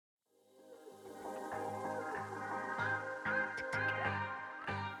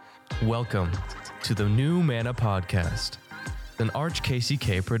Welcome to the New Manna Podcast, an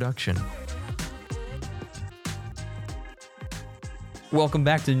ArchKCK production. Welcome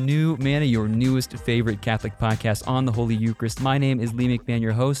back to New Manna, your newest favorite Catholic podcast on the Holy Eucharist. My name is Lee McMahon,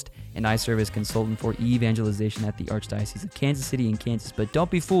 your host, and I serve as consultant for evangelization at the Archdiocese of Kansas City in Kansas. But don't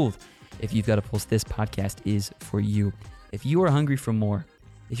be fooled if you've got a pulse. This podcast is for you. If you are hungry for more,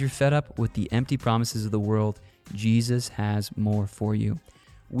 if you're fed up with the empty promises of the world, Jesus has more for you.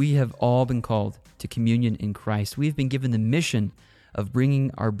 We have all been called to communion in Christ. We've been given the mission of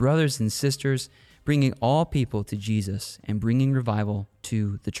bringing our brothers and sisters, bringing all people to Jesus, and bringing revival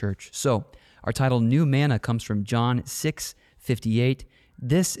to the church. So, our title, New Manna, comes from John 6:58.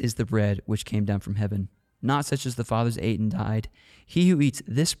 This is the bread which came down from heaven, not such as the fathers ate and died. He who eats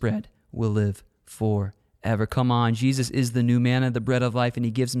this bread will live forever. Come on, Jesus is the new manna, the bread of life, and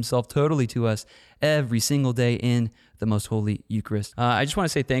he gives himself totally to us every single day in the most holy Eucharist. I just want to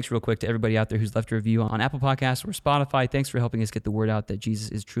say thanks real quick to everybody out there who's left a review on Apple Podcasts or Spotify. Thanks for helping us get the word out that Jesus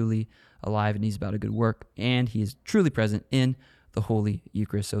is truly alive and he's about a good work, and he is truly present in the Holy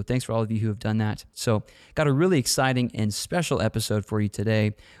Eucharist. So thanks for all of you who have done that. So got a really exciting and special episode for you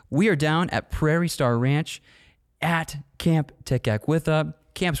today. We are down at Prairie Star Ranch at Camp Tekakwitha.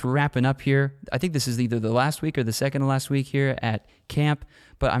 Camp's wrapping up here. I think this is either the last week or the second to last week here at camp,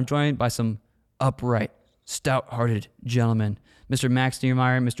 but I'm joined by some upright, stout-hearted gentlemen, Mr. Max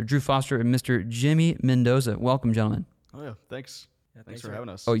Nearmyer, Mr. Drew Foster, and Mr. Jimmy Mendoza. Welcome, gentlemen. Oh, yeah. Thanks. Thanks for having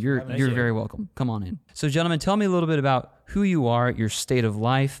us. Oh, you're very welcome. Come on in. So, gentlemen, tell me a little bit about who you are, your state of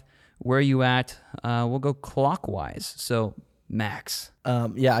life, where are you at. We'll go clockwise. So, Max.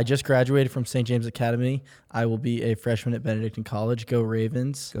 I just graduated from St. James Academy. I will be a freshman at Benedictine College. Go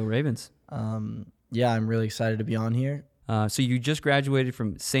Ravens. Go Ravens. I'm really excited to be on here. So you just graduated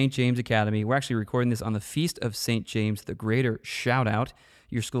from St. James Academy. We're actually recording this on the Feast of St. James the Greater. Shout out,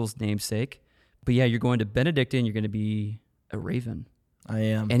 your school's namesake. But yeah, you're going to Benedictine. You're going to be a Raven. I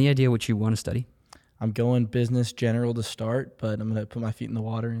am. Any idea what you want to study? I'm going business general to start, but I'm going to put my feet in the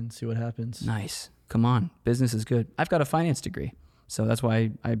water and see what happens. Nice. Come on. Business is good. I've got a finance degree, so that's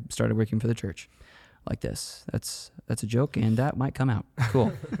why I started working for the church like this. That's a joke, and that might come out.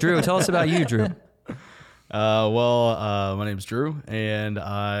 Cool. Drew, tell us about you, Drew. My name's Drew, and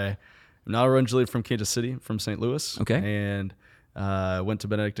I'm not originally from Kansas City, from St. Louis. Okay. And went to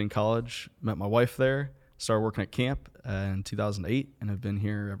Benedictine College, met my wife there, started working at camp in 2008, and have been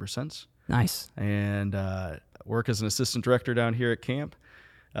here ever since. Nice. And work as an assistant director down here at camp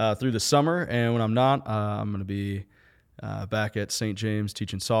through the summer, and when I'm not, I'm going to be back at St. James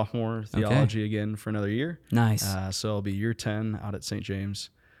teaching sophomore theology again for another year. Nice. So I'll be year 10 out at St. James.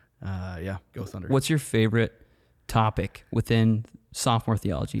 Go Thunder. What's your favorite topic within sophomore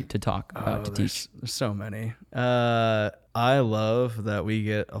theology to talk about, to teach? There's so many. I love that we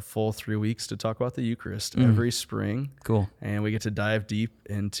get a full 3 weeks to talk about the Eucharist every spring. Cool. And we get to dive deep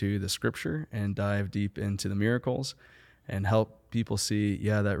into the scripture and dive deep into the miracles and help people see,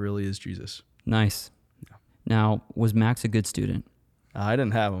 that really is Jesus. Nice. Yeah. Now, was Max a good student? I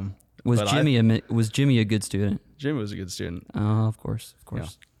didn't have him. Was Jimmy a good student? Jimmy was a good student. Oh, of course. Yeah.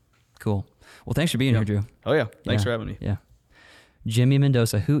 Cool. Well, thanks for being here, Drew. Oh, yeah. Thanks for having me. Yeah. Jimmy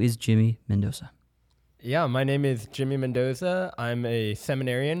Mendoza. Who is Jimmy Mendoza? Yeah, my name is Jimmy Mendoza. I'm a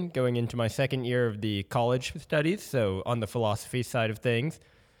seminarian going into my second year of the college studies, so on the philosophy side of things.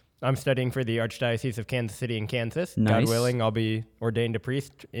 I'm studying for the Archdiocese of Kansas City in Kansas. Nice. God willing, I'll be ordained a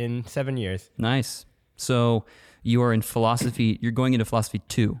priest in 7 years. Nice. So you are in philosophy. You're going into philosophy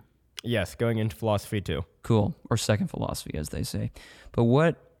 2. Yes, going into philosophy 2. Cool. Or second philosophy, as they say. But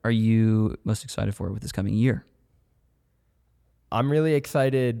what are you most excited for with this coming year? I'm really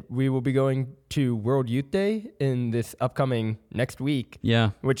excited. We will be going to World Youth Day in this upcoming next week.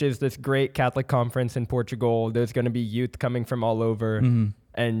 Yeah. Which is this great Catholic conference in Portugal. There's going to be youth coming from all over. Mm-hmm.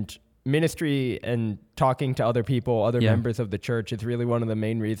 And ministry and talking to other people, other members of the church is really one of the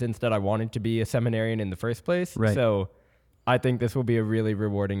main reasons that I wanted to be a seminarian in the first place. Right. So I think this will be a really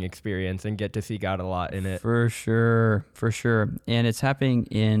rewarding experience and get to see God a lot in it. For sure. And it's happening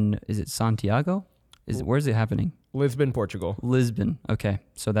is it Santiago? Where is it happening? Lisbon, Portugal. Lisbon. Okay.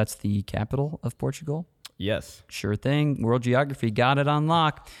 So that's the capital of Portugal? Yes. Sure thing. World geography. Got it on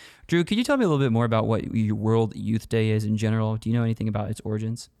lock. Drew, could you tell me a little bit more about what your World Youth Day is in general? Do you know anything about its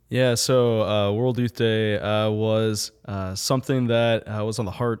origins? Yeah, so World Youth Day was something that was on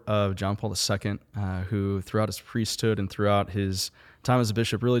the heart of John Paul II, who throughout his priesthood and throughout his time as a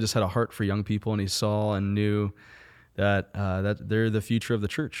bishop really just had a heart for young people, and he saw and knew that they're the future of the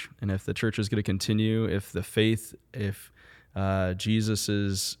church. And if the church is going to continue, if the faith, if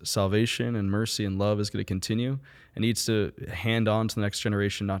Jesus's salvation and mercy and love is going to continue, and needs to hand on to the next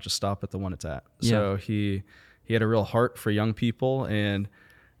generation, not just stop at the one it's at. So he had a real heart for young people, and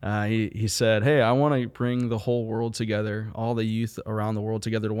he said, hey, I want to bring the whole world together, all the youth around the world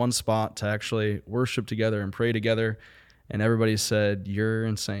together to one spot to actually worship together and pray together. And everybody said, you're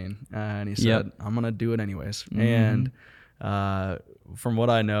insane. And he said, I'm going to do it anyways. And from what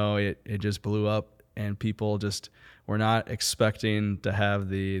I know, it just blew up, and people just were not expecting to have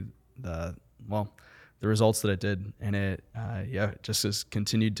the results that it did. And it just has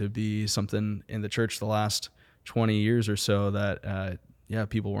continued to be something in the church the last 20 years or so that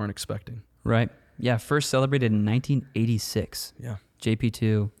people weren't expecting. Right. Yeah. First celebrated in 1986. Yeah.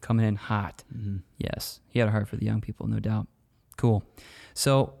 JP2 coming in hot. Mm-hmm. Yes. He had a heart for the young people, no doubt. Cool.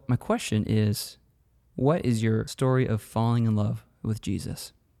 So my question is, what is your story of falling in love with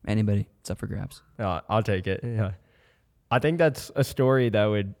Jesus? Anybody? It's up for grabs. I'll take it. Yeah. I think that's a story that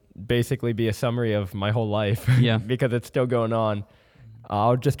would basically be a summary of my whole life. Yeah. Because it's still going on.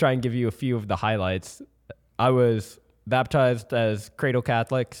 I'll just try and give you a few of the highlights. I was baptized as cradle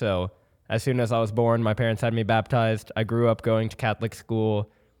Catholic, so as soon as I was born, my parents had me baptized. I grew up going to Catholic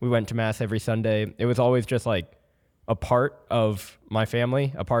school. We went to Mass every Sunday. It was always just like a part of my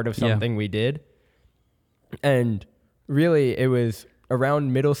family, a part of something we did. And really, it was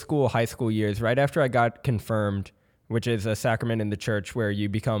around middle school, high school years, right after I got confirmed, which is a sacrament in the church where you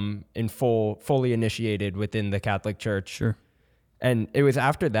become fully initiated within the Catholic Church. Sure. And it was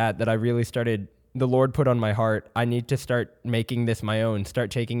after that I really started, the Lord put on my heart, I need to start making this my own, start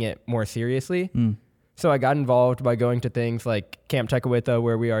taking it more seriously. So I got involved by going to things like Camp Tekakwitha,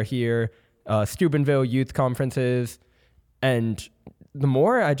 where we are here, Steubenville youth conferences. And the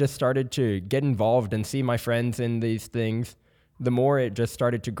more I just started to get involved and see my friends in these things, the more it just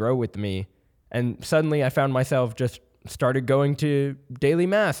started to grow with me. And suddenly I found myself just started going to daily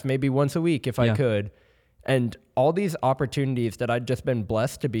Mass, maybe once a week if I could. And all these opportunities that I'd just been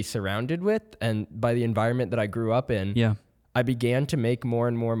blessed to be surrounded with, and by the environment that I grew up in, I began to make more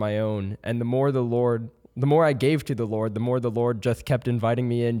and more my own. And the more I gave to the Lord, the more the Lord just kept inviting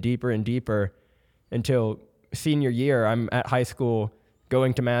me in deeper and deeper, until senior year, I'm at high school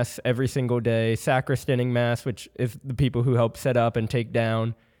going to Mass every single day, sacristaning Mass, which is the people who help set up and take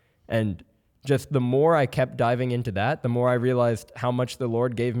down. And just the more I kept diving into that, the more I realized how much the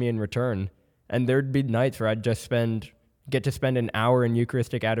Lord gave me in return. And there'd be nights where I'd just get to spend an hour in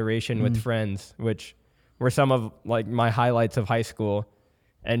Eucharistic adoration with friends, which were some of like my highlights of high school.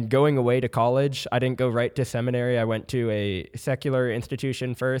 And going away to college, I didn't go right to seminary. I went to a secular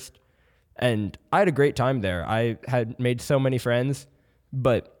institution first, and I had a great time there. I had made so many friends,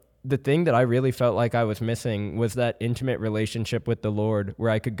 but the thing that I really felt like I was missing was that intimate relationship with the Lord, where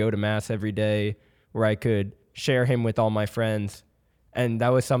I could go to Mass every day, where I could share Him with all my friends. And that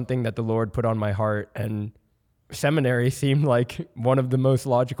was something that the Lord put on my heart, and seminary seemed like one of the most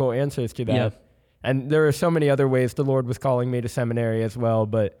logical answers to that. Yeah. And there are so many other ways the Lord was calling me to seminary as well,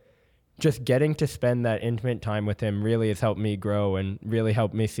 but just getting to spend that intimate time with Him really has helped me grow and really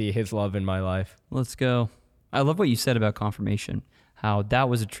helped me see His love in my life. Let's go. I love what you said about confirmation, how that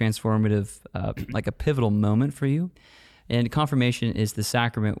was a transformative, like a pivotal moment for you. And confirmation is the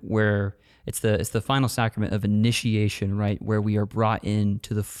sacrament where it's the final sacrament of initiation, right? Where we are brought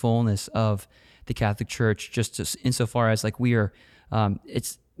into the fullness of the Catholic Church, just insofar as like we are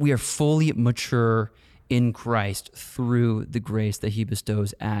fully mature in Christ through the grace that He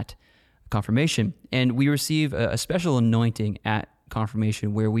bestows at confirmation. And we receive a special anointing at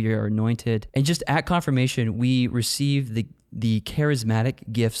confirmation where we are anointed. And just at confirmation, we receive the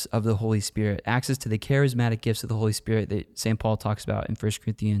charismatic gifts of the Holy Spirit, access to the charismatic gifts of the Holy Spirit that St. Paul talks about in 1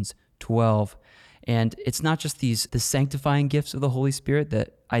 Corinthians 12. And it's not just the sanctifying gifts of the Holy Spirit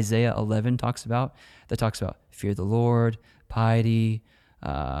that Isaiah 11 talks about, that talks about fear of the Lord, piety,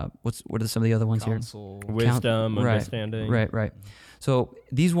 what are some of the other ones Counsel, here? Wisdom, understanding. Right. So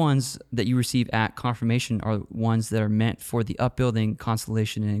these ones that you receive at confirmation are ones that are meant for the upbuilding,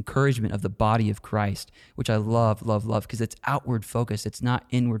 consolation, and encouragement of the body of Christ, which I love, because it's outward focused. It's not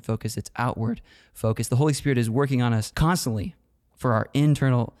inward focused, it's outward focused. The Holy Spirit is working on us constantly for our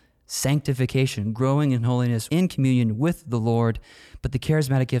internal sanctification, growing in holiness, in communion with the Lord. But the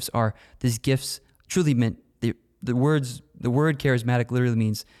charismatic gifts are these gifts truly meant, the word charismatic literally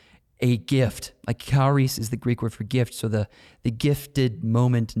means a gift. Like charis is the Greek word for gift. So the gifted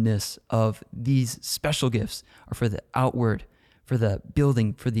momentness of these special gifts are for the outward, for the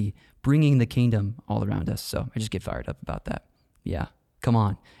building, for the bringing the kingdom all around us. So I just get fired up about that. Yeah, come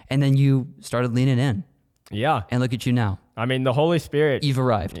on. And then you started leaning in. Yeah. And look at you now. I mean, the Holy Spirit, You've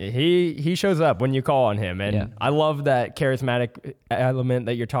arrived. He shows up when you call on him. And I love that charismatic element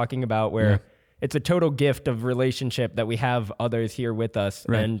that you're talking about where it's a total gift of relationship that we have others here with us.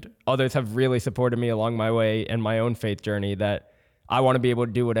 Right. And others have really supported me along my way and my own faith journey that I want to be able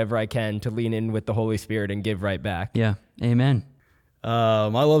to do whatever I can to lean in with the Holy Spirit and give right back. Yeah. Amen.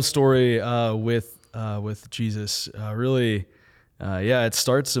 My love story with Jesus really, it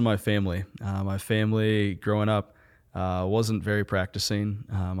starts in my family. My family growing up wasn't very practicing.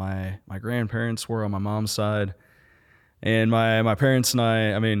 My grandparents were on my mom's side, and my parents and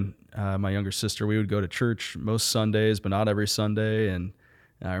I mean, my younger sister, we would go to church most Sundays, but not every Sunday. And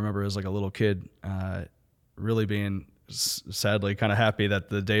I remember as like a little kid, really being sadly kind of happy that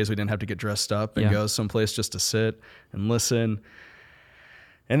the days we didn't have to get dressed up and go someplace just to sit and listen.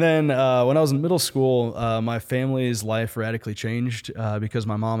 And then when I was in middle school, my family's life radically changed because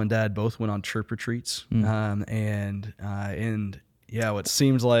my mom and dad both went on church retreats. What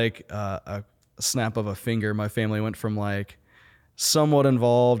seemed like a snap of a finger, my family went from like somewhat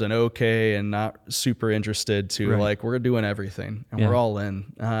involved and okay and not super interested to like we're doing everything and we're all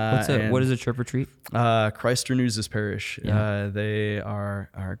in. What is a church retreat? Christ Renews His Parish. They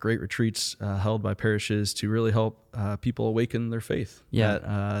are great retreats held by parishes to really help people awaken their faith.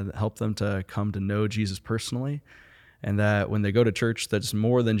 That help them to come to know Jesus personally, and that when they go to church, that's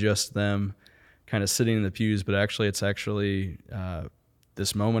more than just them kind of sitting in the pews, but it's actually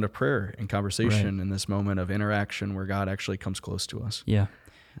this moment of prayer and conversation and this moment of interaction where God actually comes close to us. Yeah.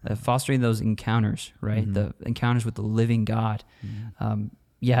 Fostering those encounters, right? Mm-hmm. The encounters with the living God. Mm-hmm.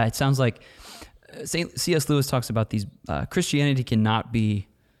 It sounds like C.S. Lewis talks about these, Christianity cannot be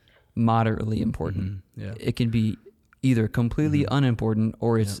moderately important. Mm-hmm. Yeah. It can be either completely unimportant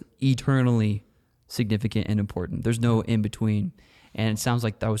or it's eternally significant and important. There's no in between. And it sounds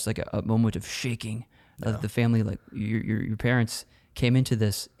like that was like a moment of shaking of the family, like your parents came into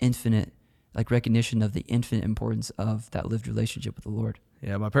this infinite, like recognition of the infinite importance of that lived relationship with the Lord.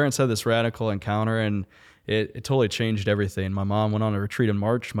 Yeah, my parents had this radical encounter, and it totally changed everything. My mom went on a retreat in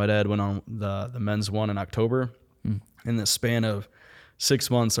March. My dad went on the men's one in October. In the span of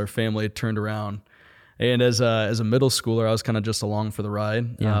 6 months, our family had turned around. And as a middle schooler, I was kind of just along for the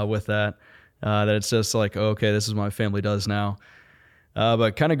ride with that. That it's just like, okay, this is what my family does now.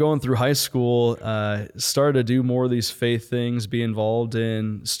 But kind of going through high school, started to do more of these faith things, be involved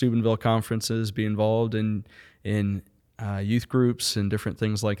in Steubenville conferences, be involved in youth groups and different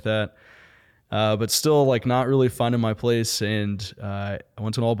things like that. But still like not really finding my place. And I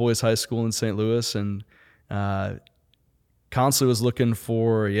went to an all boys high school in St. Louis, and constantly was looking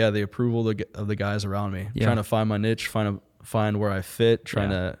for the approval of the guys around me, trying to find my niche, find where I fit,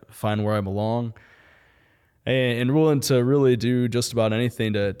 trying to find where I belong. And willing to really do just about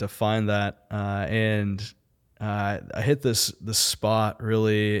anything to find that. I hit this spot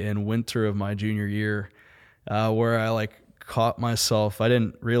really in winter of my junior year where I like caught myself. I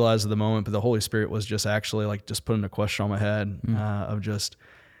didn't realize at the moment, but the Holy Spirit was just actually like just putting a question on my head of just,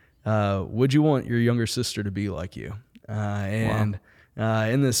 would you want your younger sister to be like you? In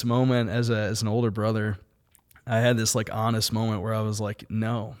this moment as an older brother, I had this like honest moment where I was like,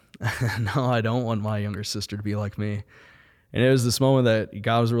 no, I don't want my younger sister to be like me. And it was this moment that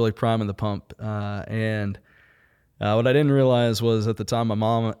God was really priming the pump. What I didn't realize was at the time my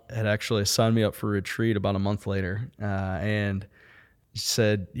mom had actually signed me up for a retreat about a month later, and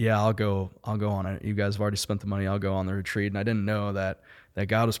said, I'll go on it. You guys have already spent the money. I'll go on the retreat. And I didn't know that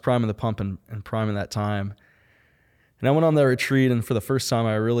God was priming the pump and priming that time. And I went on that retreat, and for the first time,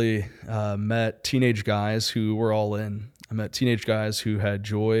 I really met teenage guys who were all in. I met teenage guys who had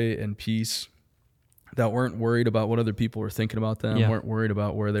joy and peace, that weren't worried about what other people were thinking about them, weren't worried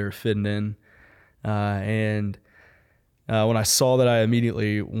about where they were fitting in. When I saw that, I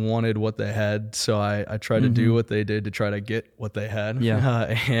immediately wanted what they had, so I tried to do what they did to try to get what they had.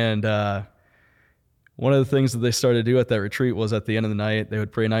 One of the things that they started to do at that retreat was at the end of the night, they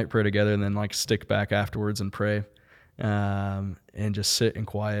would pray night prayer together and then like stick back afterwards and pray. And just sit in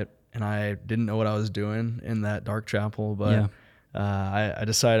quiet. And I didn't know what I was doing in that dark chapel, but I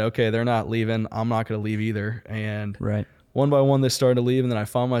decided, okay, they're not leaving. I'm not going to leave either. And one by one, they started to leave. And then I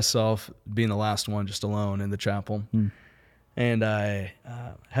found myself being the last one just alone in the chapel. And I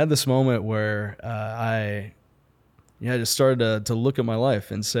had this moment where I just started to look at my life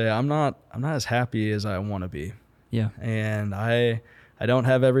and say, I'm not as happy as I want to be. And I don't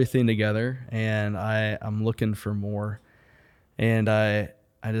have everything together, and I'm looking for more. And I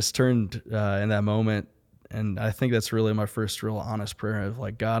just turned in that moment, and I think that's really my first real honest prayer of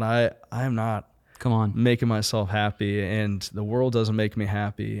like, God, I am not making myself happy, and the world doesn't make me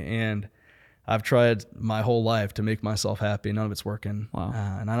happy. And I've tried my whole life to make myself happy. None of it's working. Wow.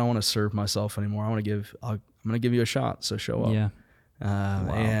 And I don't want to serve myself anymore. I'm going to give you a shot. So show up. Yeah.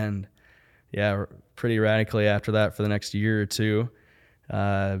 And yeah, pretty radically after that for the next year or two,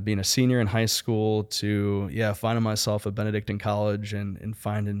 being a senior in high school to, finding myself at Benedictine College and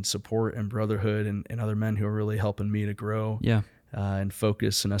finding support and brotherhood and other men who are really helping me to grow. Yeah. And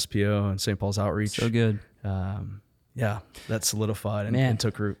focus and SPO and St. Paul's Outreach. So good. That solidified Man. and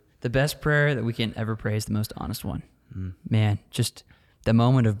took root. The best prayer that we can ever pray is the most honest one. Man, just the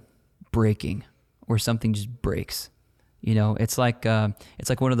moment of breaking where something just breaks. You know, it's like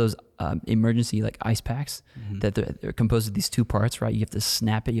one of those emergency like ice packs that they're composed of these two parts, right? You have to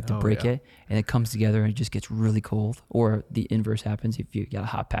snap it, you have to break it, and it comes together and it just gets really cold. Or the inverse happens if you got a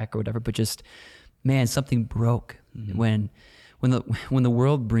hot pack or whatever. But just, man, something broke. When the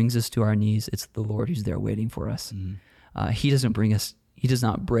world brings us to our knees, it's the Lord who's there waiting for us. He does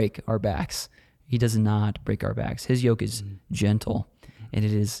not break our backs. He does not break our backs. His yoke is gentle and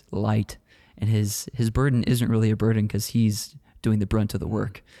it is light, and his burden isn't really a burden because he's doing the brunt of the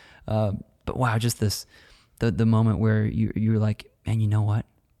work. But wow, just the moment where you're like, man, you know what?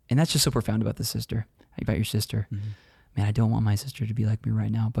 And that's just so profound about about your sister. Man, I don't want my sister to be like me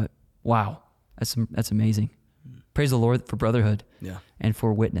right now, but wow, that's amazing. Praise the Lord for brotherhood and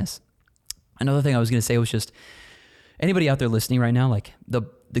for witness. Another thing I was going to say was just, anybody out there listening right now, like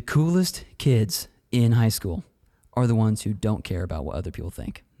the coolest kids in high school are the ones who don't care about what other people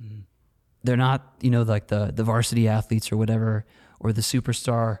think. They're not, like the varsity athletes or whatever, or the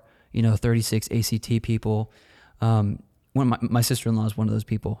superstar, 36 ACT people. My sister-in-law is one of those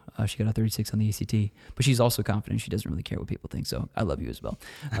people. She got a 36 on the ACT, but she's also confident. She doesn't really care what people think. So I love you, Isabel.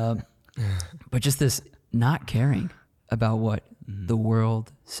 But just this not caring about what the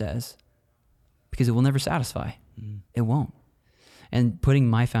world says, because it will never satisfy. It won't. And putting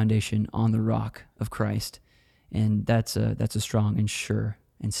my foundation on the rock of Christ, and that's a strong and sure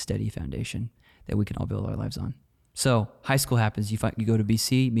and steady foundation that we can all build our lives on. So high school happens. You go to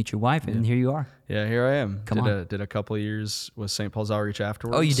BC, meet your wife, and here you are. Yeah, here I am. Come on. Did a couple of years with St. Paul's Outreach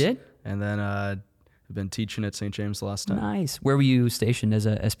afterwards. Oh, you did? And then I've been teaching at St. James the last time. Nice. Where were you stationed as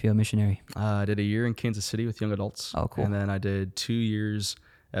a SPO missionary? I did a year in Kansas City with young adults. Oh, cool. And then I did 2 years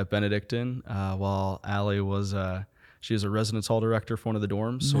at Benedictine while Allie was she was a residence hall director for one of the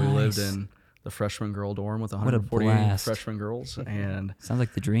dorms. So we lived in the freshman girl dorm with 140 freshman girls. And sounds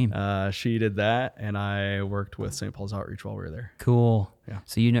like the dream. She did that, and I worked with St. Paul's Outreach while we were there. Cool. Yeah.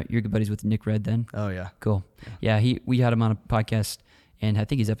 So you're good buddies with Nick Red then? Oh, yeah. Cool. Yeah, we had him on a podcast, and I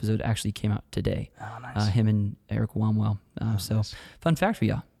think his episode actually came out today. Oh, nice. Him and Eric Wamwell. Nice. Fun fact for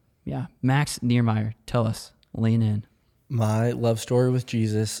y'all. Yeah. Max Nearmyer, tell us. Lean in. My love story with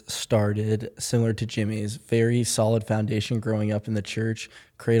Jesus started similar to Jimmy's. Very solid foundation growing up in the church,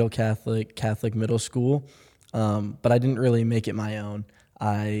 cradle Catholic middle school. But I didn't really make it my own.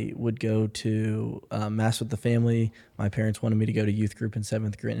 I would go to Mass with the family. My parents wanted me to go to youth group in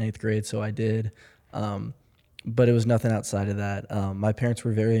 7th grade and 8th grade, so I did. But it was nothing outside of that. My parents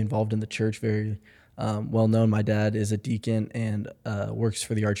were very involved in the church, very well known. My dad is a deacon and works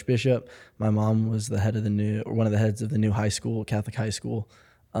for the Archbishop. My mom was one of the heads of the new high school, Catholic high school.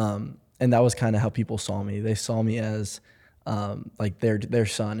 And that was kind of how people saw me. They saw me as like their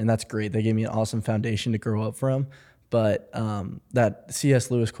son, and that's great. They gave me an awesome foundation to grow up from. But that C.S.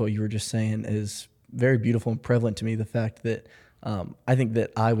 Lewis quote you were just saying is very beautiful and prevalent to me. The fact that I think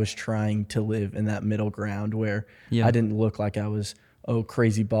that I was trying to live in that middle ground where I didn't look like I was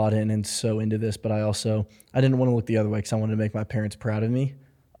crazy bought in and so into this, but I didn't want to look the other way because I wanted to make my parents proud of me.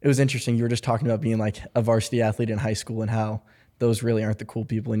 It was interesting. You were just talking about being like a varsity athlete in high school and how those really aren't the cool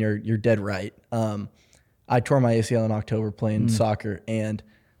people, and you're dead right. I tore my ACL in October playing soccer, and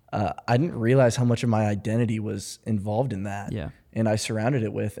I didn't realize how much of my identity was involved in that. Yeah. And I surrounded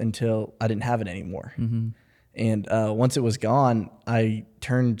it with until I didn't have it anymore. And once it was gone, I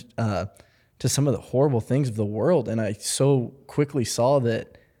turned to some of the horrible things of the world. And I so quickly saw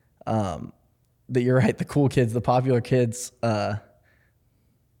that you're right, the cool kids, the popular kids, they're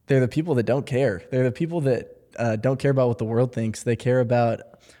the people that don't care. They're the people that don't care about what the world thinks. They care about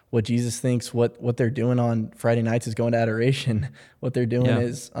what Jesus thinks. What they're doing on Friday nights is going to adoration. What they're doing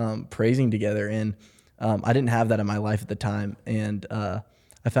is praising together. And I didn't have that in my life at the time. And I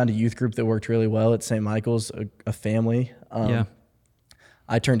found a youth group that worked really well at St. Michael's, a family.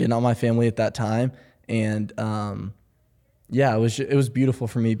 I turned in on my family at that time, and it was beautiful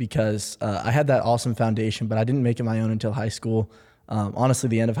for me because I had that awesome foundation, but I didn't make it my own until high school. Honestly,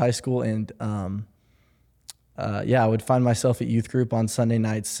 the end of high school, and I would find myself at youth group on Sunday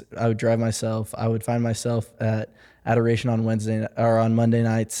nights. I would drive myself. I would find myself at adoration on Monday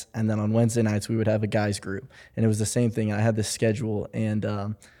nights, and then on Wednesday nights we would have a guys group, and it was the same thing. I had this schedule, and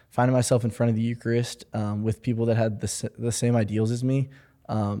finding myself in front of the Eucharist with people that had the same ideals as me,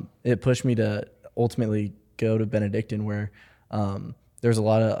 it pushed me to ultimately go to Benedictine, where there's a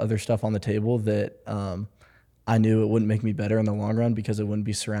lot of other stuff on the table that I knew it wouldn't make me better in the long run because it wouldn't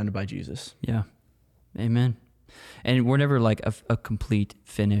be surrounded by Jesus. Yeah. Amen. And we're never like a complete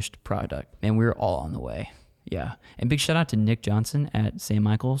finished product, and we're all on the way. Yeah. And big shout out to Nick Johnson at St.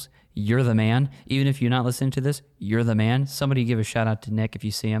 Michael's. You're the man. Even if you're not listening to this, you're the man. Somebody give a shout out to Nick if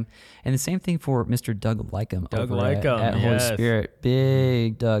you see him. And the same thing for Mr. Doug Lycum. At Holy Spirit.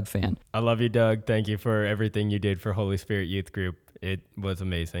 Big Doug fan. I love you, Doug. Thank you for everything you did for Holy Spirit Youth Group. It was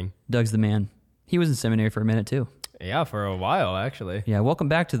amazing. Doug's the man. He was in seminary for a minute too. Yeah, for a while, actually. Yeah, welcome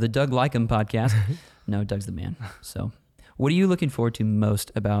back to the Doug Lycum podcast. No, Doug's the man. So what are you looking forward to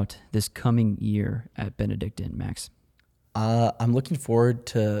most about this coming year at Benedictine, Max? I'm looking forward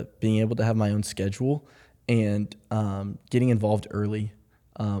to being able to have my own schedule and getting involved early.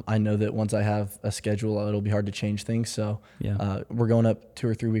 I know that once I have a schedule, it'll be hard to change things. So we're going up 2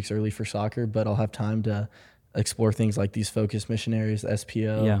 or 3 weeks early for soccer, but I'll have time to explore things like these focus missionaries, the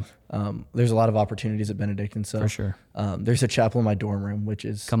SPO. Yeah. There's a lot of opportunities at Benedictine. So for sure. There's a chapel in my dorm room, which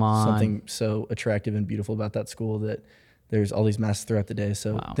is something so attractive and beautiful about that school, that there's all these masses throughout the day.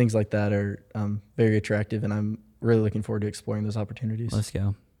 So things like that are very attractive, and I'm really looking forward to exploring those opportunities. Let's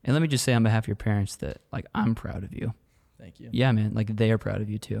go. And let me just say on behalf of your parents that, like, I'm proud of you. Thank you. Yeah, man. Like, they are proud of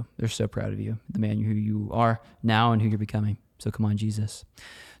you too. They're so proud of you, the man who you are now and who you're becoming. So come on, Jesus.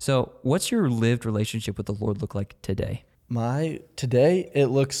 So what's your lived relationship with the Lord look like today? Today, it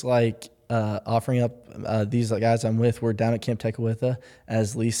looks like offering up these guys I'm with. We're down at Camp Tecawitha,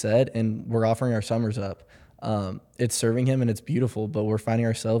 as Lee said, and we're offering our summers up. It's serving him, and it's beautiful, but we're finding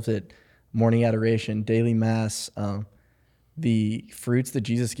ourselves at morning adoration, daily mass. The fruits that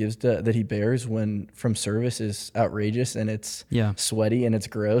Jesus gives that he bears when from service is outrageous, and it's sweaty, and it's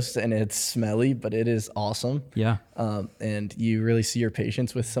gross, and it's smelly, but it is awesome. Yeah. And you really see your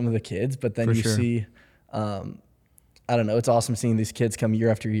patience with some of the kids, but then see, I don't know, it's awesome seeing these kids come year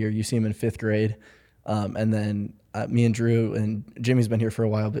after year. You see them in 5th grade. And then me and Drew, and Jimmy's been here for a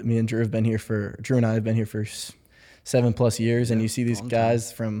while, but me and Drew and I have been here for 7+ years. And you see these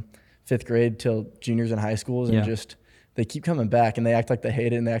guys from 5th grade till juniors in high schools, and just, they keep coming back, and they act like they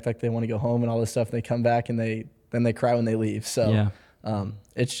hate it, and they act like they want to go home and all this stuff. And they come back, and then they cry when they leave. So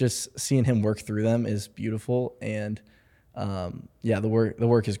it's just seeing him work through them is beautiful. And the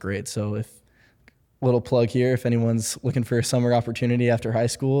work is great. So if little plug here, if anyone's looking for a summer opportunity after high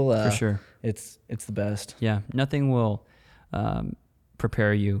school, for sure, it's the best. Yeah, nothing will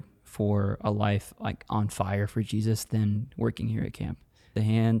prepare you for a life like on fire for Jesus than working here at camp. The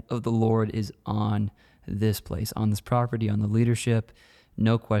hand of the Lord is on this place, on this property, on the leadership,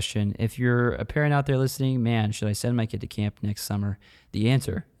 no question. If you're a parent out there listening, man, should I send my kid to camp next summer? The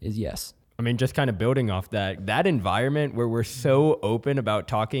answer is yes. I mean, just kind of building off that environment where we're so open about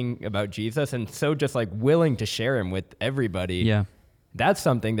talking about Jesus and so just like willing to share him with everybody. Yeah. That's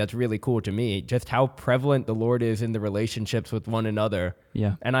something that's really cool to me, just how prevalent the Lord is in the relationships with one another.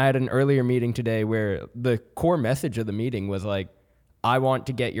 Yeah. And I had an earlier meeting today where the core message of the meeting was like, I want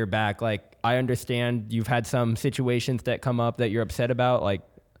to get your back. Like, I understand you've had some situations that come up that you're upset about. Like,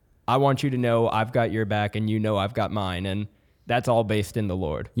 I want you to know I've got your back, and you know I've got mine. And that's all based in the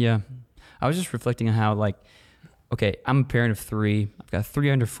Lord. Yeah. I was just reflecting on how, like, okay, I'm a parent of 3. I've got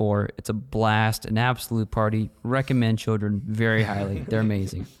 3 under 4. It's a blast, an absolute party. Recommend children very highly. They're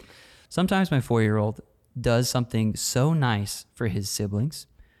amazing. Sometimes my 4-year-old does something so nice for his siblings,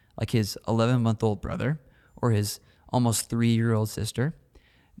 like his 11-month-old brother or his almost 3-year-old sister,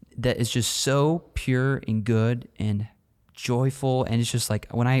 that is just so pure and good and joyful. And it's just like,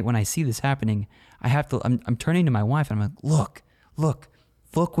 when I see this happening, I'm turning to my wife, and I'm like, look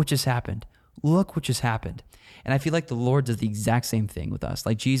what just happened. Look what just happened. And I feel like the Lord does the exact same thing with us.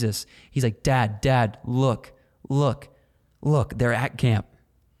 Like Jesus, he's like, Dad, look, they're at camp.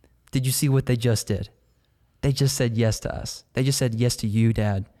 Did you see what they just did? They just said yes to us. They just said yes to you,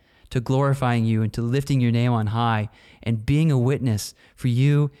 Dad, to glorifying you and to lifting your name on high and being a witness for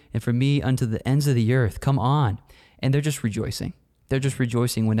you and for me unto the ends of the earth. Come on. And they're just rejoicing. They're just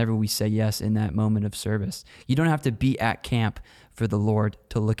rejoicing whenever we say yes in that moment of service. You don't have to be at camp for the Lord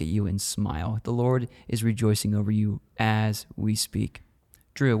to look at you and smile. The Lord is rejoicing over you as we speak.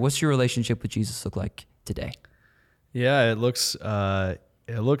 Drew, what's your relationship with Jesus look like today? Yeah, it looks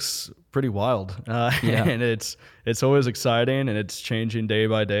pretty wild. And it's always exciting, and it's changing day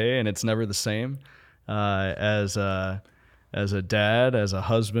by day, and it's never the same. As a dad, as a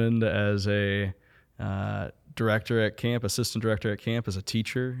husband, as a director at camp, assistant director at camp, as a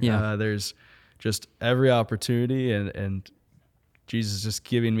teacher. Yeah. There's just every opportunity, and Jesus is just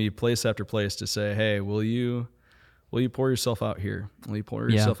giving me place after place to say, hey, will you pour yourself out here? Will you pour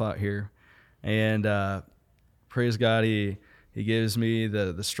yourself out here? And praise God, he gives me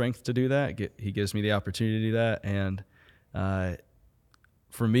the strength to do that. He gives me the opportunity to do that. And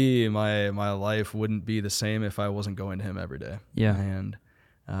for me, my life wouldn't be the same if I wasn't going to him every day. Yeah. And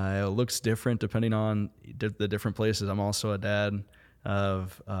it looks different depending on the different places. I'm also a dad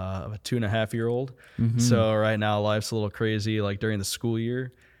of a 2.5-year-old. Mm-hmm. So right now life's a little crazy, like during the school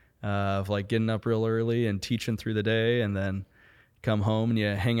year, of like getting up real early and teaching through the day, and then come home and you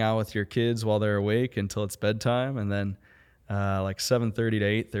hang out with your kids while they're awake until it's bedtime. And then like 7:30 to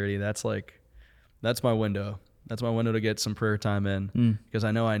 8:30, that's my window. That's my window to get some prayer time in, because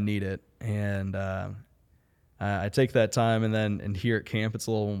I know I need it. And I take that time, and here at camp, it's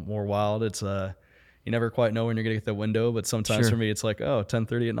a little more wild. It's you never quite know when you're going to get the window, but sometimes for me, it's like,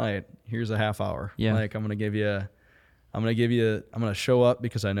 10:30 at night, here's a half hour. Yeah. Like I'm going to show up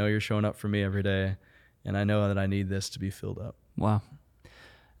because I know you're showing up for me every day, and I know that I need this to be filled up. Wow.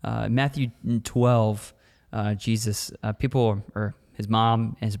 Matthew 12, Jesus, people, or his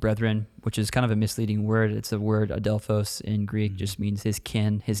mom and his brethren, which is kind of a misleading word. It's a word, adelphos in Greek, just means his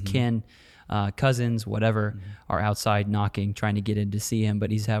kin. His kin, cousins, whatever, are outside knocking, trying to get in to see him, but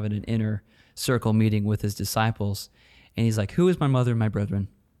he's having an inner circle meeting with his disciples. And he's like, who is my mother and my brethren?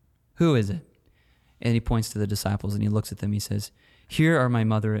 Who is it? And he points to the disciples and he looks at them. He says, here are my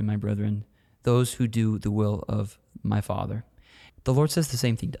mother and my brethren, those who do the will of my Father. The Lord says the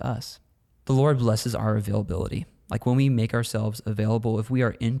same thing to us. The Lord blesses our availability. Like when we make ourselves available, if we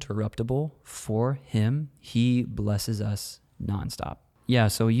are interruptible for him, he blesses us nonstop. Yeah,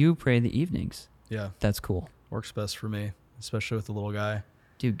 so you pray in the evenings. Yeah. That's cool. Works best for me, especially with the little guy.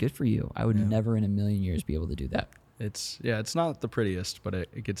 Dude, good for you. I would never in a million years be able to do that. It's not the prettiest, but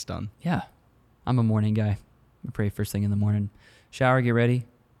it gets done. Yeah. I'm a morning guy. I pray first thing in the morning. Shower, get ready,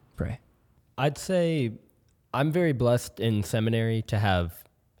 pray. I'd say I'm very blessed in seminary to have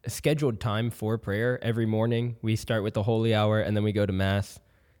a scheduled time for prayer every morning. We start with the holy hour and then we go to mass.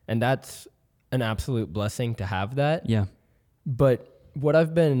 And that's an absolute blessing to have that. Yeah. But what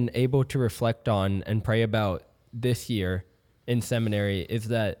I've been able to reflect on and pray about this year in seminary is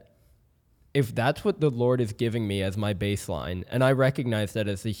that if that's what the Lord is giving me as my baseline, and I recognize that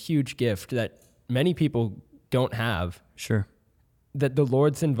as a huge gift that many people don't have, Sure. that the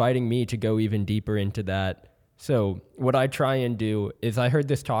Lord's inviting me to go even deeper into that. So what I try and do is, I heard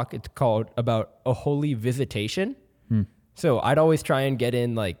this talk, it's called about a holy visitation. So I'd always try and get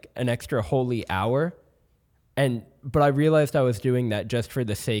in like an extra holy hour. But I realized I was doing that just for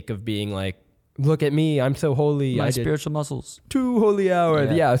the sake of being like, look at me, I'm so holy. My I did spiritual muscles. 2 holy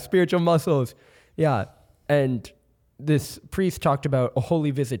hours. Yeah, spiritual muscles. Yeah. And this priest talked about a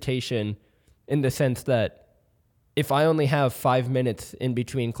holy visitation in the sense that if I only have 5 minutes in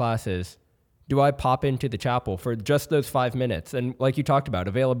between classes, do I pop into the chapel for just those 5 minutes? And like you talked about,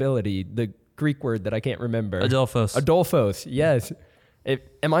 availability, the Greek word that I can't remember. Adelphos, yes.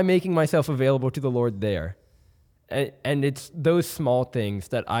 Am I making myself available to the Lord there? And it's those small things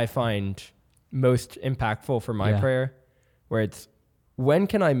that I find most impactful for my prayer, where it's, when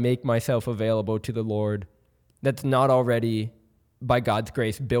can I make myself available to the Lord that's not already, by God's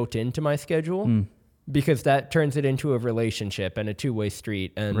grace, built into my schedule? Because that turns it into a relationship and a two-way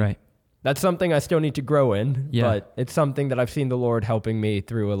street. And that's something I still need to grow in, but it's something that I've seen the Lord helping me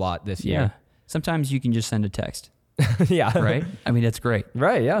through a lot this year. Sometimes you can just send a text. Yeah. Right? I mean, that's great.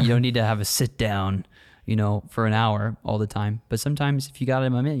 Right, yeah. You don't need to have a sit down, for an hour all the time. But sometimes if you got a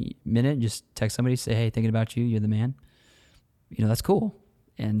minute, just text somebody, say, hey, thinking about you, you're the man. That's cool.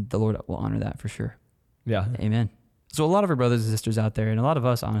 And the Lord will honor that for sure. Yeah. Amen. So a lot of our brothers and sisters out there, and a lot of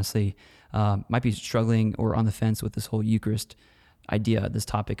us, honestly, might be struggling or on the fence with this whole Eucharist idea, this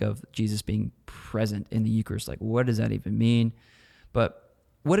topic of Jesus being present in the Eucharist. Like, what does that even mean? But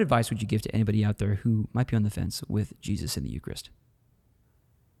what advice would you give to anybody out there who might be on the fence with Jesus in the Eucharist?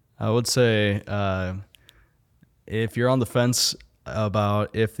 I would say if you're on the fence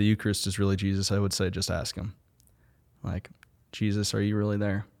about if the Eucharist is really Jesus, I would say just ask him. Like, Jesus, are you really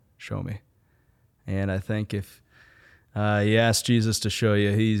there? Show me. And I think if you ask Jesus to show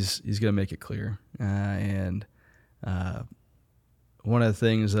you, he's going to make it clear. And one of the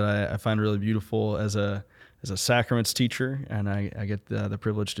things that I find really beautiful as a sacraments teacher, and I get the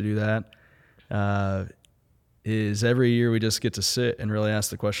privilege to do that, is every year we just get to sit and really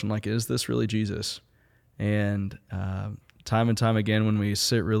ask the question, like, is this really Jesus? And time and time again, when we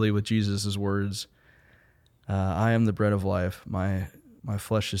sit really with Jesus' words, I am the bread of life. My my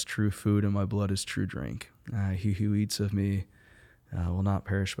flesh is true food and my blood is true drink. He who eats of me will not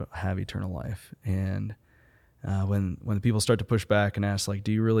perish but have eternal life. And when the people start to push back and ask, like,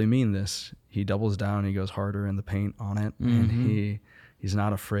 do you really mean this? He doubles down and he goes harder in the paint on it. And he's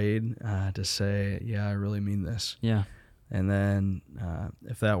not afraid to say, yeah, I really mean this. Yeah. And then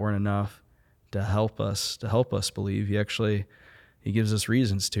if that weren't enough to help us believe, he gives us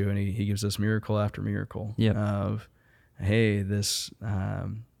reasons to, and he gives us miracle after miracle of, hey, this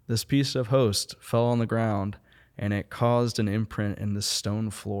piece of host fell on the ground and it caused an imprint in the stone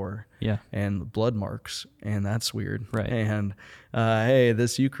floor and blood marks, and that's weird. Right. And hey,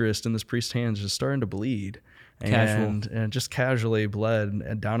 this Eucharist in this priest's hands is starting to bleed. And just casually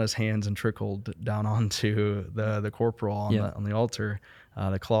bled down his hands and trickled down onto the corporal on the altar,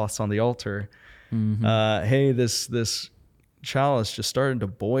 the cloths on the altar. Hey, this chalice just started to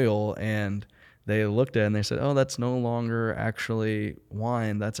boil, and they looked at it and they said, oh, that's no longer actually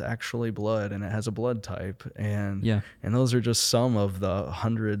wine, that's actually blood, and it has a blood type. And those are just some of the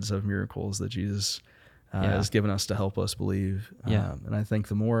hundreds of miracles that Jesus has given us to help us believe. And I think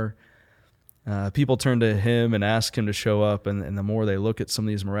the more people turn to him and ask him to show up, and the more they look at some of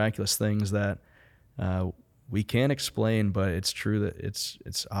these miraculous things that we can't explain, but it's true that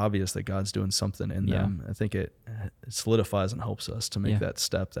it's obvious that God's doing something in them. I think it solidifies and helps us to make that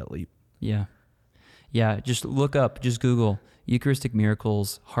step, that leap. Yeah, just look up, just Google Eucharistic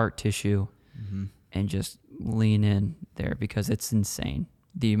miracles, heart tissue, and just lean in there, because it's insane.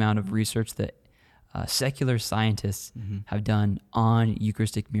 The amount of research that secular scientists have done on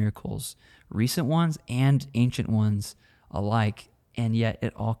Eucharistic miracles, recent ones and ancient ones alike, and yet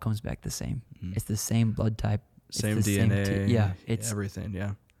it all comes back the same. It's the same blood type, same it's the DNA, it's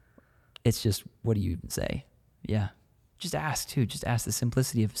everything. It's just, what do you even say? Just ask too. Just ask the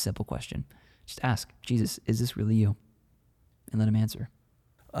simplicity of a simple question. Just ask, Jesus, is this really you? And let him answer.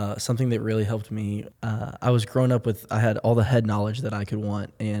 Something that really helped me, I was growing up I had all the head knowledge that I could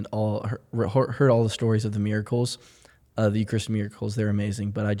want, and heard all the stories of the miracles, the Eucharist miracles. They're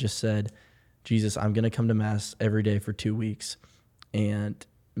amazing. But I just said, Jesus, I'm going to come to Mass every day for 2 weeks and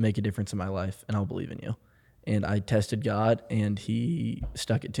make a difference in my life, and I'll believe in you. And I tested God, and he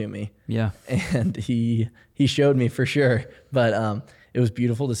stuck it to me. And he showed me for sure. But it was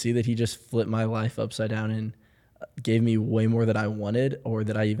beautiful to see that he just flipped my life upside down and gave me way more than I wanted or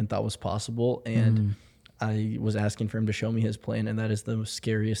that I even thought was possible. And I was asking for him to show me his plan, and that is the most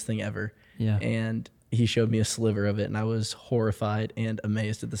scariest thing ever. And he showed me a sliver of it, and I was horrified and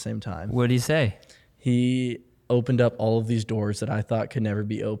amazed at the same time. What did he say? He opened up all of these doors that I thought could never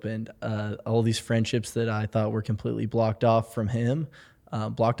be opened. All these friendships that I thought were completely blocked off from him,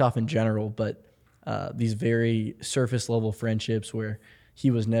 blocked off in general, but these very surface level friendships where he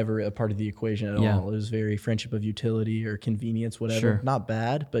was never a part of the equation at all. It was very friendship of utility or convenience, whatever. Not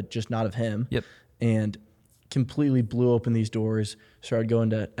bad, but just not of him. And completely blew open these doors, started going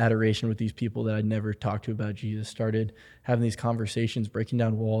to adoration with these people that I'd never talked to about Jesus, started having these conversations, breaking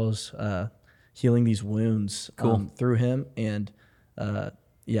down walls, healing these wounds through him. And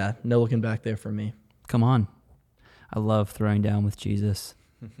no looking back there for me. Come on. I love throwing down with Jesus,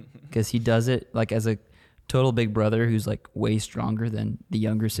 because he does it like as a total big brother who's like way stronger than the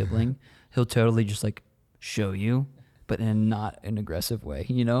younger sibling. He'll totally just like show you, but in not an aggressive way,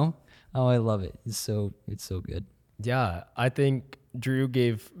 you know? Oh, I love it. It's so good. Yeah, I think Drew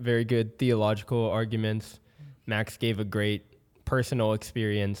gave very good theological arguments. Max gave a great personal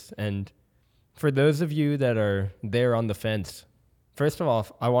experience. And for those of you that are there on the fence, first of all,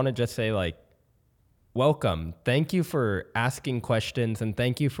 I want to just say, like, welcome. Thank you for asking questions, and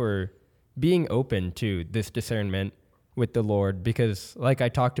thank you for being open to this discernment with the Lord, because like I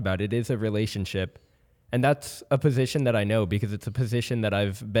talked about, it is a relationship. And that's a position that I know, because it's a position that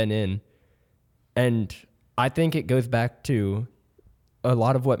I've been in. And I think it goes back to a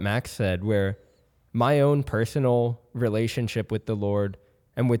lot of what Max said, where my own personal relationship with the Lord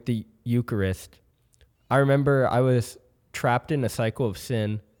and with the Eucharist, I remember I was trapped in a cycle of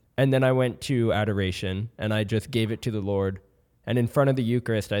sin, and then I went to adoration and I just gave it to the Lord. And in front of the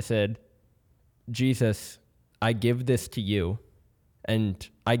Eucharist, I said, Jesus, I give this to you. And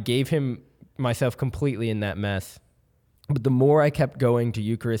I gave him myself completely in that mess. But the more I kept going to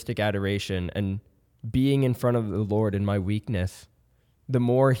Eucharistic adoration and being in front of the Lord in my weakness, the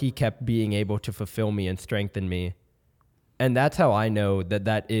more he kept being able to fulfill me and strengthen me. And that's how I know that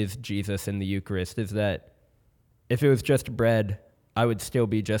that is Jesus in the Eucharist, is that if it was just bread, I would still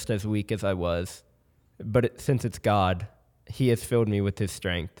be just as weak as I was. But since it's God, he has filled me with his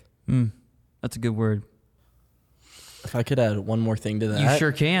strength. That's a good word. If I could add one more thing to that. You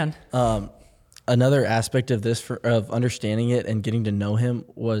sure can. Another aspect of this, of understanding it and getting to know him,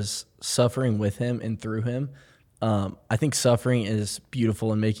 was suffering with him and through him. I think suffering is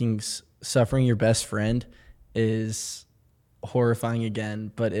beautiful, and making suffering your best friend is horrifying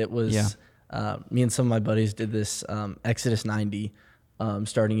again. But it was me and some of my buddies did this Exodus 90,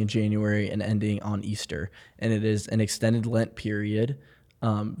 starting in January and ending on Easter, and it is an extended Lent period,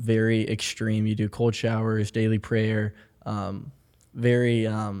 very extreme. You do cold showers, daily prayer, very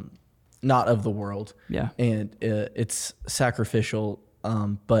not of the world. Yeah. And it's sacrificial,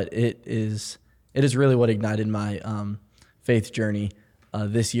 but it is really what ignited my faith journey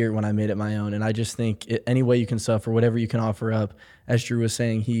this year when I made it my own. And I just think any way you can suffer, whatever you can offer up. As Drew was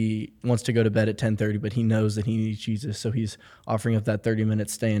saying, he wants to go to bed at 10:30, but he knows that he needs Jesus, so he's offering up that 30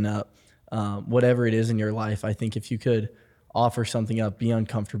 minutes staying up. Whatever it is in your life, I think if you could offer something up, be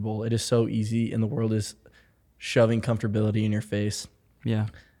uncomfortable. It is so easy, and the world is shoving comfortability in your face. Yeah.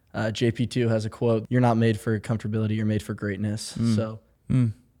 JP2 has a quote: "You're not made for comfortability, you're made for greatness." So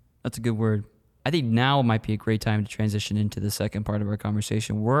That's a good word. I think now might be a great time to transition into the second part of our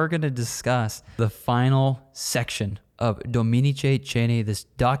conversation. We're going to discuss the final section of Dominice Cene, this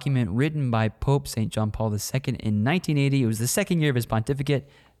document written by Pope St. John Paul II in 1980. It was the second year of his pontificate.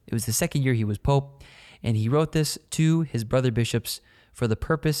 It was the second year he was Pope. And he wrote this to his brother bishops for the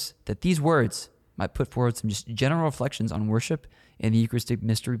purpose that these words might put forward some just general reflections on worship and the Eucharistic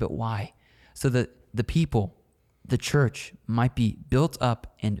mystery. But why? So that the people, the church, might be built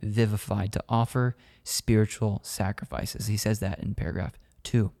up and vivified to offer spiritual sacrifices. He says that in paragraph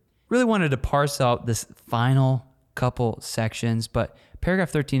 2. Really wanted to parse out this final couple sections, but paragraph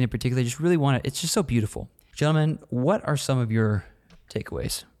 13 in particular, just really wanted, it's just so beautiful. Gentlemen, what are some of your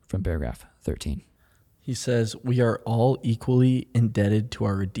takeaways from paragraph 13? he says, "We are all equally indebted to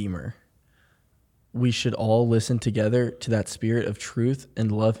our Redeemer. We should all listen together to that Spirit of truth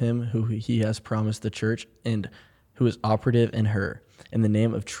and love him who he has promised the church and who is operative in her, in the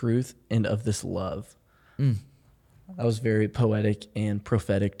name of truth and of this love." That was very poetic and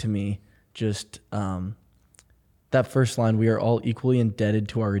prophetic to me. Just that first line, "We are all equally indebted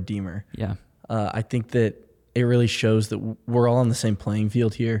to our Redeemer." Yeah. I think that it really shows that we're all on the same playing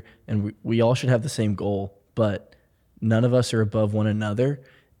field here, and we all should have the same goal, but none of us are above one another,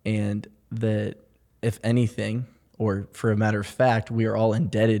 and that if anything, or for a matter of fact, we are all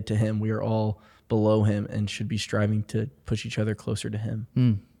indebted to him. We are all below him and should be striving to push each other closer to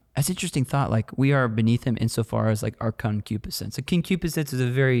him. That's an interesting thought. Like, we are beneath him insofar as like our concupiscence. So concupiscence is a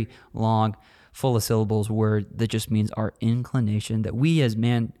very long, full of syllables word that just means our inclination, that we as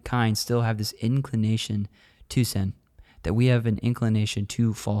mankind still have this inclination to sin, that we have an inclination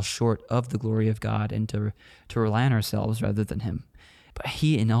to fall short of the glory of God and to rely on ourselves rather than him. But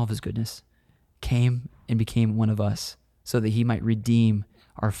he, in all of his goodness, came and became one of us so that he might redeem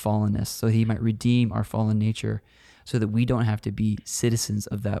our fallenness, so that he might redeem our fallen nature, so that we don't have to be citizens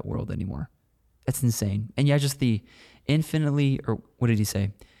of that world anymore. That's insane. And yeah, just the infinitely, or what did he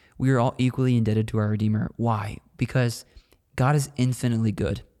say? We are all equally indebted to our Redeemer. Why? Because God is infinitely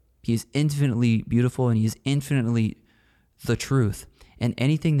good. He is infinitely beautiful, and he is infinitely the truth. And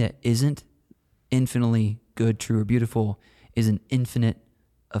anything that isn't infinitely good, true, or beautiful is an infinite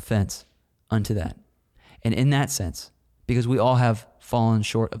offense unto that. And in that sense, because we all have fallen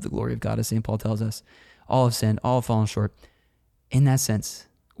short of the glory of God, as St. Paul tells us, all have sinned, all have fallen short. In that sense,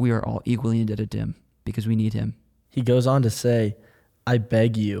 we are all equally indebted to him because we need him. He goes on to say, "I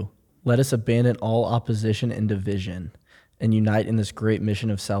beg you, let us abandon all opposition and division and unite in this great mission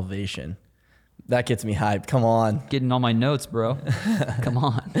of salvation." That gets me hyped. Come on. Getting all my notes, bro. Come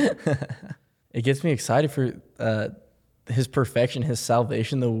on. It gets me excited for his perfection, his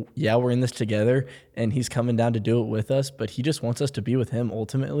salvation. Though, yeah, we're in this together, and he's coming down to do it with us, but he just wants us to be with him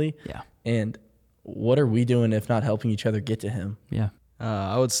ultimately. Yeah. And what are we doing if not helping each other get to him? Yeah.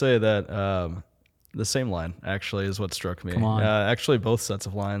 I would say that the same line actually is what struck me. Come on. Actually, both sets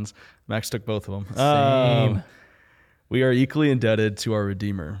of lines. Max took both of them. Same. We are equally indebted to our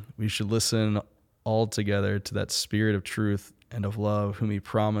Redeemer. We should listen all together to that Spirit of truth and of love whom he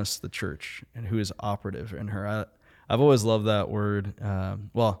promised the church and who is operative in her. I've always loved that word.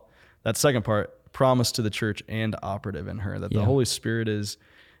 That second part, promise to the church and operative in her, that the Holy Spirit is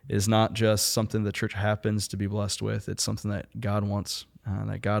not just something the church happens to be blessed with. It's something that God wants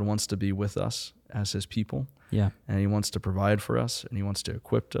to be with us as his people. Yeah. And he wants to provide for us, and he wants to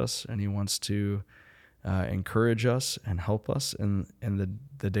equip us, and he wants to encourage us and help us in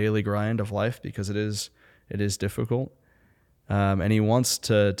the daily grind of life, because it is difficult. And he wants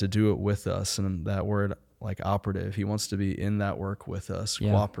to do it with us. And that word, like operative, he wants to be in that work with us,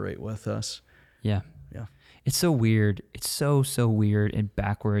 cooperate with us. Yeah. Yeah. It's so weird. It's so weird and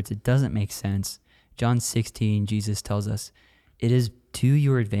backwards. It doesn't make sense. John 16, Jesus tells us, it is to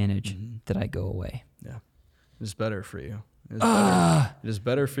your advantage that I go away. Yeah. It's better for you. It is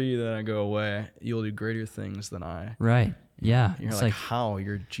better for you that I go away. You'll do greater things than I. Right. Yeah. You're it's like, how?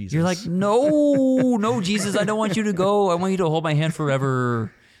 You're Jesus. You're like, no, Jesus, I don't want you to go. I want you to hold my hand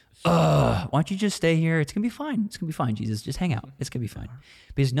forever. Why don't you just stay here? It's going to be fine. It's going to be fine, Jesus. Just hang out. It's going to be fine.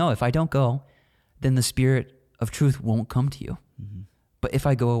 Because no, if I don't go, then the Spirit of truth won't come to you. But if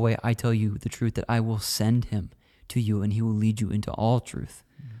I go away, I tell you the truth that I will send him to you and he will lead you into all truth.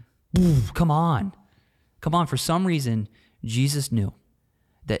 Come on. For some reason, Jesus knew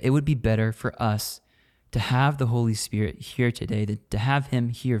that it would be better for us to have the Holy Spirit here today than to have him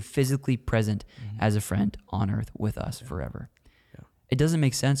here physically present as a friend on earth with us forever. Yeah. It doesn't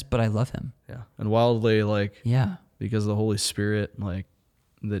make sense, but I love him. Yeah. And wildly, yeah, because of the Holy Spirit,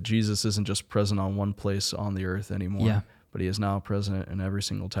 that Jesus isn't just present on one place on the earth anymore, but he is now present in every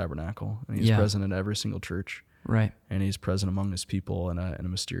single tabernacle, and he's present in every single church. Right. And he's present among his people in a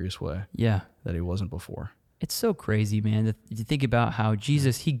mysterious way. Yeah. That he wasn't before. It's so crazy, man, to think about how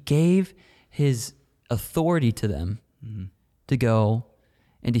Jesus, he gave his authority to them to go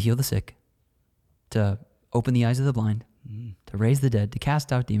and to heal the sick, to open the eyes of the blind, to raise the dead, to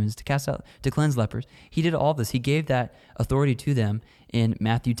cast out demons, to cleanse lepers. He did all this. He gave that authority to them in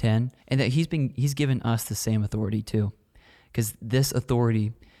Matthew 10, and that he's given us the same authority too, because this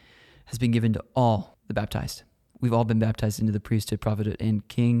authority has been given to all the baptized. We've all been baptized into the priesthood, prophethood, and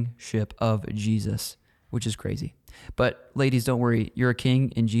kingship of Jesus, which is crazy. But ladies, don't worry. You're a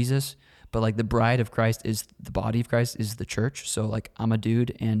king in Jesus, but the bride of Christ is the body of Christ, is the church. So I'm a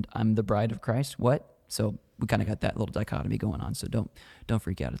dude and I'm the bride of Christ. What? So we kind of got that little dichotomy going on. So don't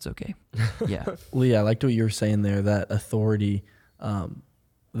freak out. It's okay. Yeah. Lee, I liked what you were saying there, that authority.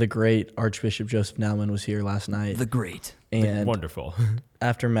 The great Archbishop Joseph Naumann was here last night. The great. And wonderful.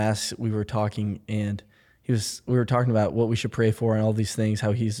 After Mass, we were talking, and we were talking about what we should pray for and all these things,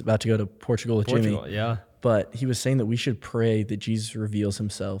 how he's about to go to Portugal with Jimmy. Yeah. But he was saying that we should pray that Jesus reveals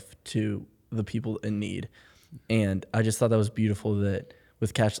himself to the people in need. And I just thought that was beautiful, that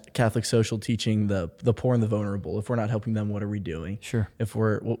with Catholic social teaching, the poor and the vulnerable, if we're not helping them, what are we doing? Sure. That's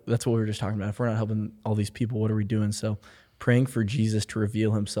what we were just talking about. If we're not helping all these people, what are we doing? So praying for Jesus to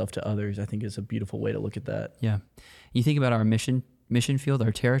reveal himself to others, I think, is a beautiful way to look at that. Yeah. You think about our mission field,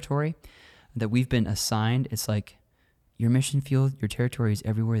 our territory that we've been assigned. It's like your mission field, your territory is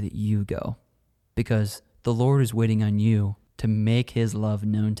everywhere that you go, because the Lord is waiting on you to make his love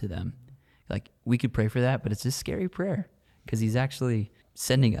known to them. We could pray for that, but it's a scary prayer because he's actually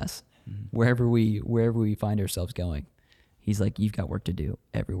sending us wherever we find ourselves going. He's like, you've got work to do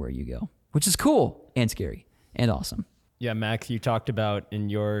everywhere you go, which is cool and scary and awesome. Yeah, Max, you talked about in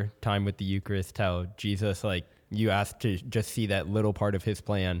your time with the Eucharist how Jesus, you asked to just see that little part of his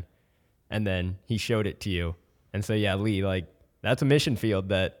plan, and then he showed it to you. And so, yeah, Lee, that's a mission field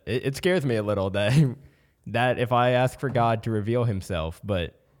that it scares me a little that if I ask for God to reveal himself,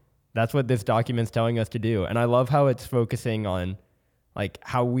 but that's what this document's telling us to do. And I love how it's focusing on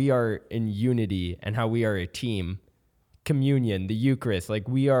how we are in unity and how we are a team. Communion, the Eucharist,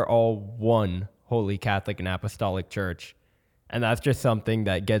 we are all one Holy Catholic and Apostolic Church. And that's just something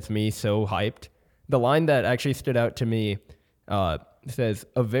that gets me so hyped. The line that actually stood out to me says,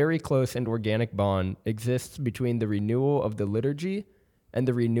 a very close and organic bond exists between the renewal of the liturgy and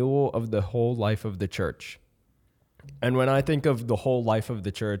the renewal of the whole life of the church. And when I think of the whole life of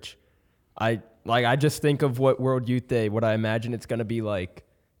the church, I just think of what World Youth Day, what I imagine it's going to be like.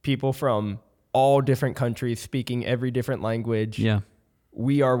 People from all different countries speaking every different language. Yeah.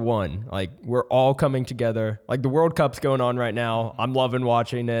 We are one. We're all coming together. The World Cup's going on right now. I'm loving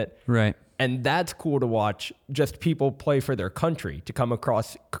watching it. Right. And that's cool to watch, just people play for their country, to come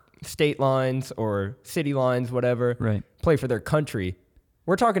across state lines or city lines, whatever. Right. Play for their country.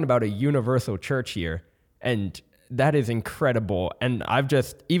 We're talking about a universal church here. And that is incredible. And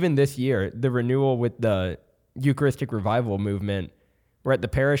even this year, the renewal with the Eucharistic Revival movement, we're at the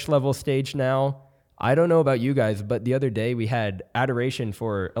parish level stage now. I don't know about you guys, but the other day we had adoration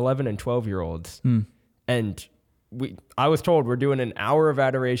for 11 and 12-year-olds. And I was told we're doing an hour of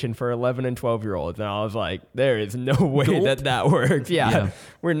adoration for 11 and 12-year-olds. And I was like, there is no way that works. Yeah,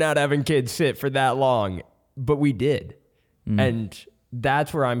 we're not having kids sit for that long. But we did. And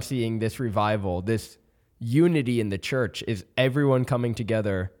that's where I'm seeing this revival, this unity in the church, is everyone coming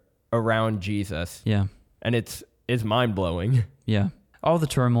together around Jesus. Yeah. And it's mind-blowing. Yeah. All the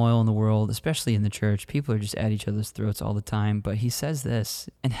turmoil in the world, especially in the church, people are just at each other's throats all the time. But he says this,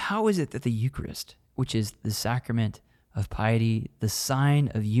 and how is it that the Eucharist, which is the sacrament of piety, the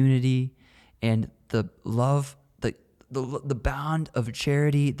sign of unity, and the love, the bond of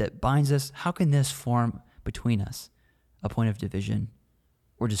charity that binds us, how can this form between us a point of division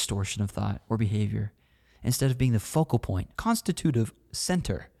or distortion of thought or behavior, instead of being the focal point, constitutive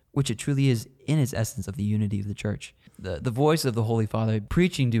center, which it truly is in its essence of the unity of the church? The voice of the Holy Father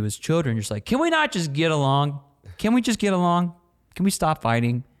preaching to his children, just like, can we not just get along? Can we just get along? Can we stop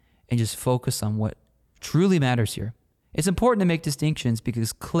fighting and just focus on what truly matters here? It's important to make distinctions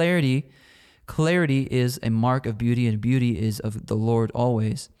because clarity is a mark of beauty, and beauty is of the Lord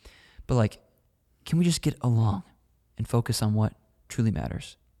always. But like, can we just get along and focus on what truly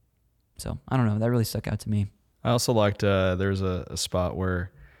matters? So I don't know. That really stuck out to me. I also liked there's a spot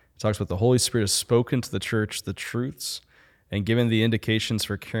where it talks about the Holy Spirit has spoken to the church the truths and given the indications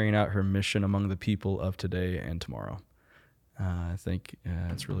for carrying out her mission among the people of today and tomorrow. I think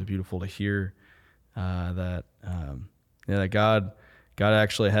it's really beautiful to hear that God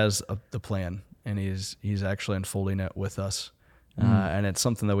actually has the plan, and he's actually unfolding it with us. And it's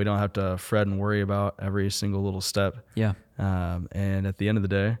something that we don't have to fret and worry about every single little step. Yeah. And at the end of the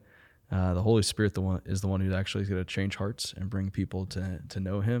day, the Holy Spirit is the one who's actually going to change hearts and bring people to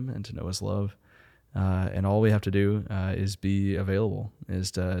know him and to know his love. And all we have to do is be available, is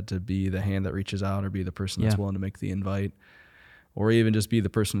to be the hand that reaches out, or be the person that's willing to make the invite, or even just be the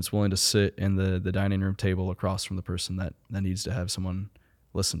person that's willing to sit in the dining room table across from the person that needs to have someone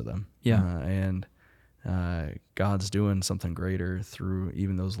listen to them. Yeah. And God's doing something greater through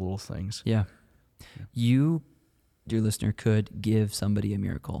even those little things. Yeah. You, dear listener, could give somebody a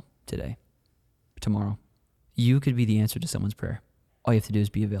miracle today, tomorrow. You could be the answer to someone's prayer. All you have to do is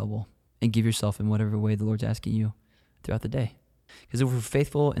be available and give yourself in whatever way the Lord's asking you throughout the day. Because if we're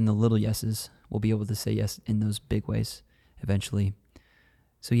faithful in the little yeses, we'll be able to say yes in those big ways eventually.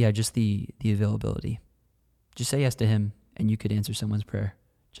 So yeah, just the availability. Just say yes to him, and you could answer someone's prayer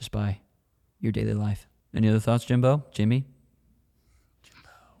just by your daily life. Any other thoughts, Jimmy?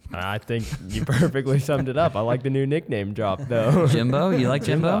 I think you perfectly summed it up. I like the new nickname drop, though. Jimbo? You like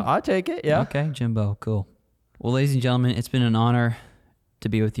Jimbo? I'll take it, yeah. Okay, Jimbo, cool. Well, ladies and gentlemen, it's been an honor to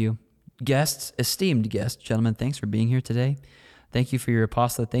be with you. Guests, esteemed guests, gentlemen, thanks for being here today. Thank you for your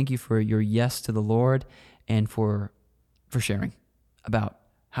apostolate. Thank you for your yes to the Lord, and for sharing about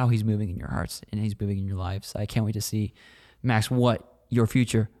how he's moving in your hearts and he's moving in your lives. I can't wait to see, Max, what your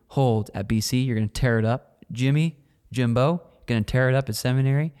future holds at BC. You're going to tear it up. Jimbo, going to tear it up at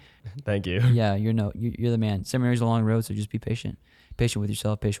seminary. Thank you. Yeah, you're the man. Seminary's a long road, so just be patient. Patient with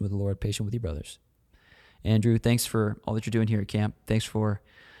yourself, patient with the Lord, patient with your brothers. Andrew, thanks for all that you're doing here at camp. Thanks for,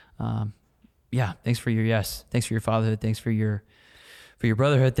 thanks for your yes. Thanks for your fatherhood. Thanks for your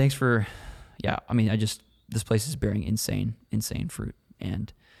brotherhood. Thanks for, this place is bearing insane fruit.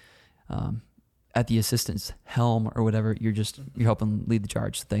 And at the assistant's helm or whatever, you're helping lead the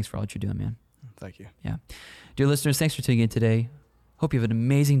charge. So thanks for all that you're doing, man. Thank you. Yeah. Dear listeners, thanks for tuning in today. Hope you have an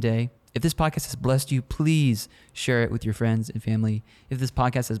amazing day. If this podcast has blessed you, please share it with your friends and family. If this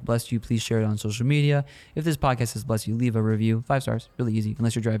podcast has blessed you, please share it on social media. If this podcast has blessed you, leave a review. 5 stars, really easy,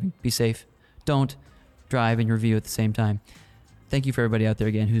 unless you're driving. Be safe. Don't drive and review at the same time. Thank you for everybody out there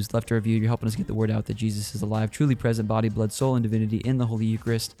again who's left a review. You're helping us get the word out that Jesus is alive, truly present, body, blood, soul, and divinity in the Holy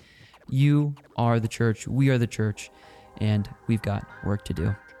Eucharist. You are the church. We are the church. And we've got work to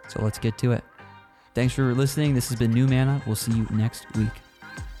do. So let's get to it. Thanks for listening. This has been New Manna. We'll see you next week.